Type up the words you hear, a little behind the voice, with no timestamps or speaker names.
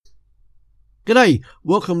G'day,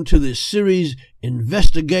 welcome to this series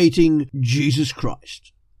investigating Jesus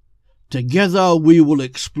Christ. Together we will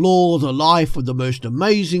explore the life of the most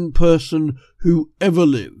amazing person who ever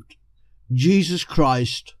lived, Jesus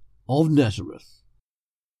Christ of Nazareth.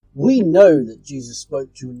 We know that Jesus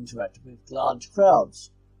spoke to and interacted with large crowds.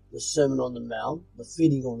 The Sermon on the Mount, the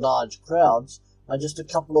feeding of large crowds, are just a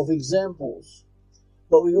couple of examples.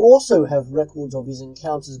 But we also have records of his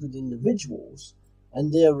encounters with individuals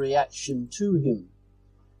and their reaction to him.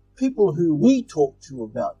 People who we talk to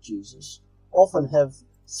about Jesus often have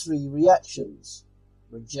three reactions: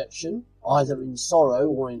 rejection, either in sorrow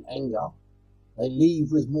or in anger. They leave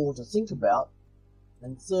with more to think about.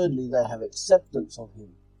 And thirdly, they have acceptance of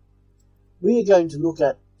him. We are going to look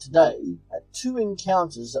at today at two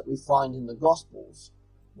encounters that we find in the Gospels,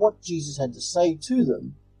 what Jesus had to say to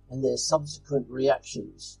them and their subsequent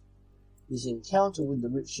reactions. His encounter with the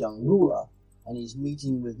rich young ruler and his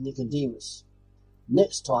meeting with Nicodemus.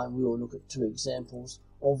 Next time we will look at two examples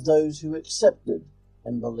of those who accepted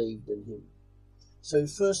and believed in him. So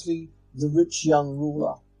firstly, the rich young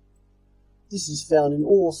ruler. This is found in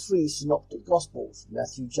all three synoptic Gospels: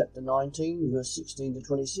 Matthew chapter 19, verse 16 to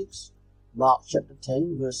 26, Mark chapter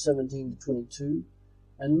 10, verse 17 to 22,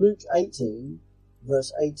 and Luke 18,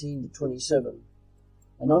 verse 18 to 27.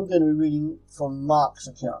 And I'm going to be reading from Mark's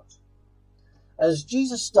account. As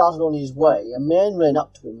Jesus started on his way, a man ran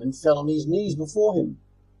up to him and fell on his knees before him.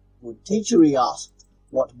 "Good teacher," he asked,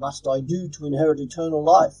 "what must I do to inherit eternal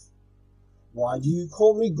life?" "Why do you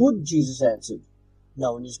call me good?" Jesus answered.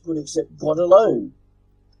 "No one is good except God alone.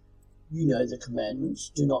 You know the commandments: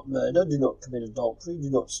 do not murder, do not commit adultery, do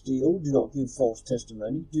not steal, do not give false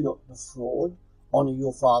testimony, do not defraud, honor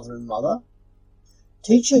your father and mother."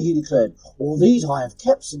 "Teacher," he declared, "all these I have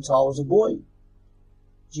kept since I was a boy."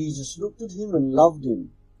 Jesus looked at him and loved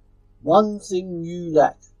him. "One thing you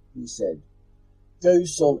lack," he said. "Go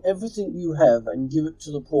sell everything you have and give it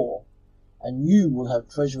to the poor, and you will have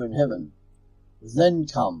treasure in heaven. Then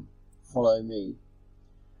come, follow me."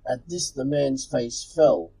 At this the man's face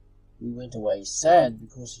fell. He went away sad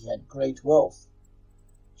because he had great wealth.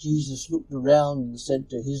 Jesus looked around and said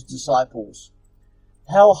to his disciples,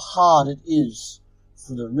 "How hard it is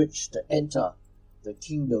for the rich to enter the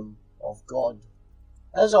kingdom of God."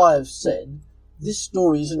 As I have said, this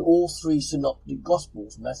story is in all three synoptic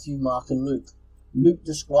Gospels, Matthew, Mark and Luke. Luke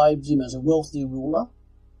describes him as a wealthy ruler.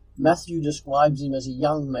 Matthew describes him as a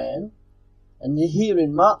young man. And here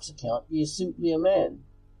in Mark's account, he is simply a man.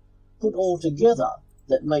 Put all together,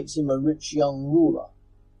 that makes him a rich young ruler.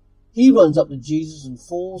 He runs up to Jesus and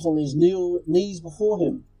falls on his knees before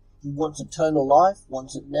him. He wants eternal life,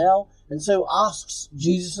 wants it now, and so asks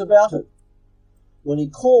Jesus about it. When he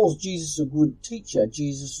calls Jesus a good teacher,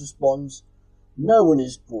 Jesus responds, "No one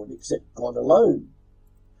is good except God alone."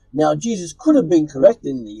 Now, Jesus could have been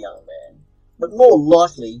correcting the young man, but more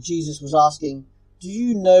likely Jesus was asking, "Do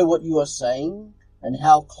you know what you are saying and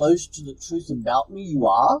how close to the truth about me you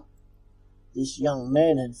are?" This young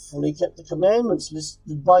man had fully kept the commandments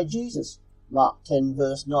listed by Jesus, Mark 10,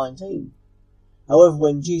 verse 19. However,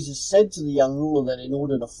 when Jesus said to the young ruler that in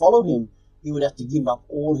order to follow him, he would have to give up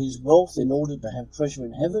all his wealth in order to have treasure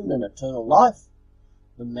in heaven and eternal life,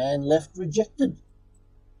 the man left rejected.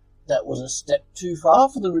 That was a step too far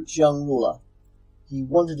for the rich young ruler. He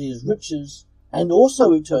wanted his riches and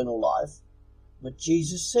also eternal life, but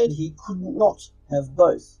Jesus said he could not have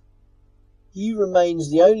both. He remains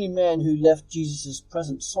the only man who left Jesus'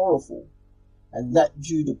 presence sorrowful, and that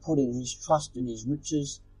due to putting his trust in his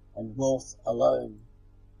riches and wealth alone.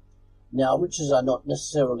 Now, riches are not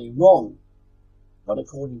necessarily wrong, but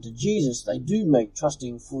according to Jesus, they do make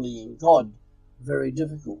trusting fully in God very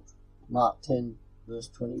difficult. Mark 10, verse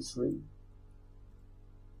 23.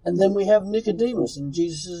 And then we have Nicodemus and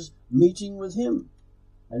Jesus' meeting with him,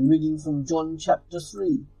 and reading from John chapter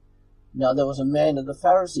 3. Now there was a man of the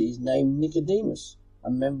Pharisees named Nicodemus,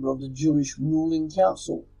 a member of the Jewish ruling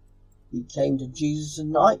council. He came to Jesus at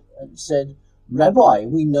night and said, "Rabbi,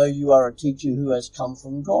 we know you are a teacher who has come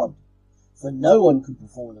from God. For no one could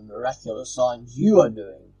perform the miraculous signs you are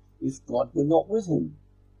doing if God were not with him."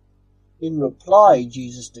 In reply,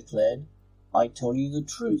 Jesus declared, "I tell you the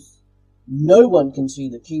truth. No one can see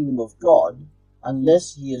the kingdom of God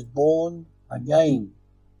unless he is born again."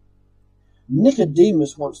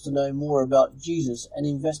 Nicodemus wants to know more about Jesus and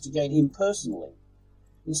investigate him personally,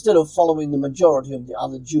 instead of following the majority of the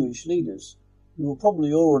other Jewish leaders, who were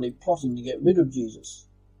probably already plotting to get rid of Jesus.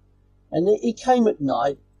 And he came at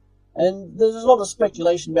night, and there's a lot of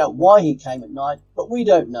speculation about why he came at night, but we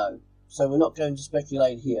don't know, so we're not going to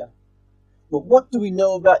speculate here. But what do we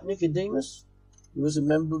know about Nicodemus? He was a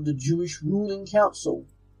member of the Jewish ruling council.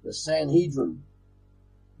 the Sanhedrin.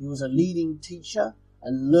 He was a leading teacher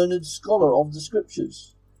and learned scholar of the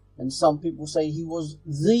scriptures, and some people say he was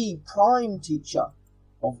the prime teacher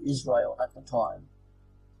of Israel at the time.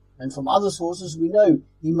 And from other sources we know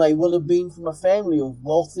he may well have been from a family of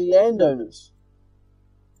wealthy landowners.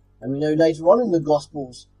 And we know later on in the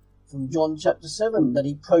Gospels, from John chapter 7, that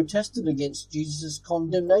he protested against Jesus'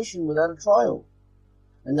 condemnation without a trial.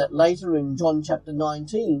 And that later in John chapter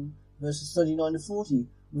 19, verses 39 to 40,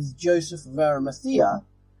 with Joseph of Arimathea,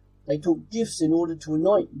 they took gifts in order to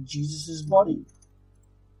anoint Jesus' body.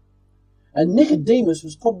 And Nicodemus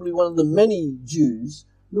was probably one of the many Jews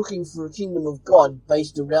looking for a kingdom of God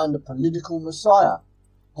based around a political Messiah,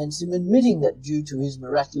 hence him admitting that due to his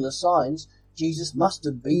miraculous signs, Jesus must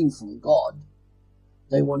have been from God.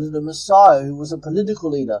 They wanted a Messiah who was a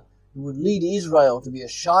political leader, who would lead Israel to be a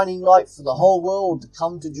shining light for the whole world to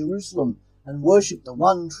come to Jerusalem and worship the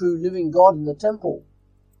one true living God in the temple.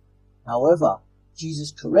 However,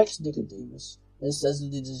 Jesus corrects Nicodemus and says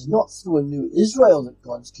that it is not through a new Israel that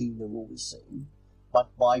God's kingdom will be seen,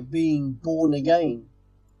 but by being born again.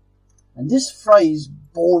 And this phrase,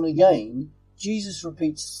 born again, Jesus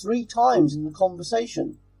repeats 3 times in the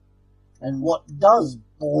conversation. And what does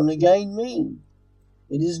born again mean?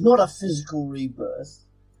 It is not a physical rebirth,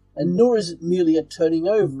 and nor is it merely a turning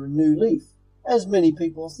over a new leaf, as many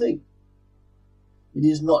people think. It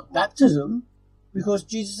is not baptism, because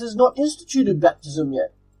Jesus has not instituted baptism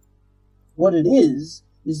yet. What it is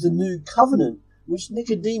the new covenant which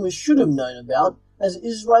Nicodemus should have known about as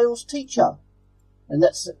Israel's teacher. And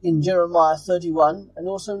that's in Jeremiah 31 and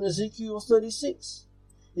also in Ezekiel 36.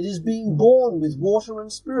 It is being born with water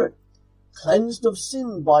and spirit, cleansed of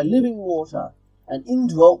sin by living water, and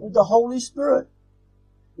indwelt with the Holy Spirit.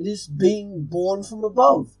 It is being born from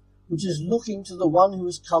above, which is looking to the one who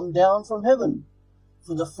has come down from heaven.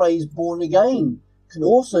 For the phrase born again can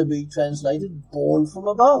also be translated born from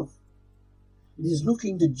above. It is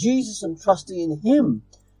looking to Jesus and trusting in him,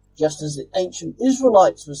 just as the ancient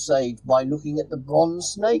Israelites were saved by looking at the bronze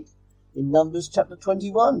snake in Numbers chapter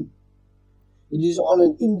 21. It is on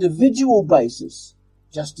an individual basis,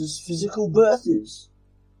 just as physical birth is.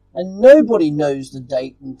 And nobody knows the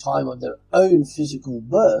date and time of their own physical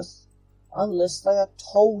birth unless they are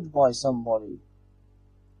told by somebody.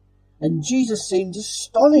 And Jesus seemed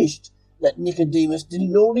astonished that Nicodemus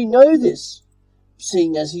didn't already know this,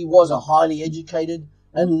 seeing as he was a highly educated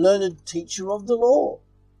and learned teacher of the law.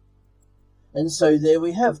 And so there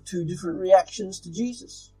we have 2 different reactions to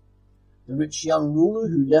Jesus. The rich young ruler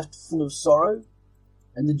who left full of sorrow,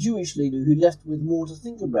 and the Jewish leader who left with more to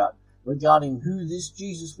think about regarding who this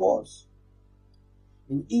Jesus was.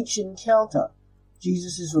 In each encounter,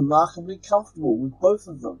 Jesus is remarkably comfortable with both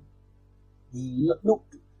of them. He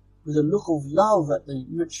looked with a look of love at the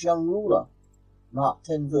rich young ruler, Mark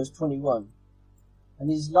 10 verse 21,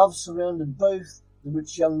 and his love surrounded both the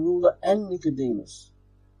rich young ruler and Nicodemus,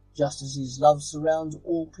 just as his love surrounds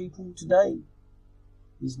all people today.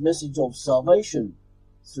 His message of salvation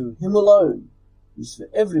through him alone is for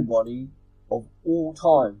everybody of all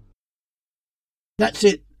time. That's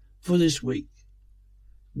it for this week.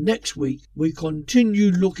 Next week we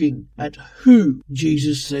continue looking at who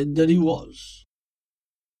Jesus said that he was.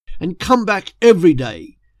 And come back every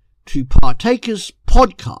day to Partakers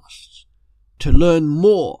Podcasts to learn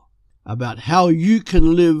more about how you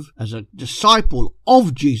can live as a disciple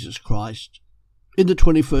of Jesus Christ in the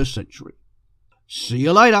 21st century. See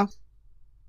you later.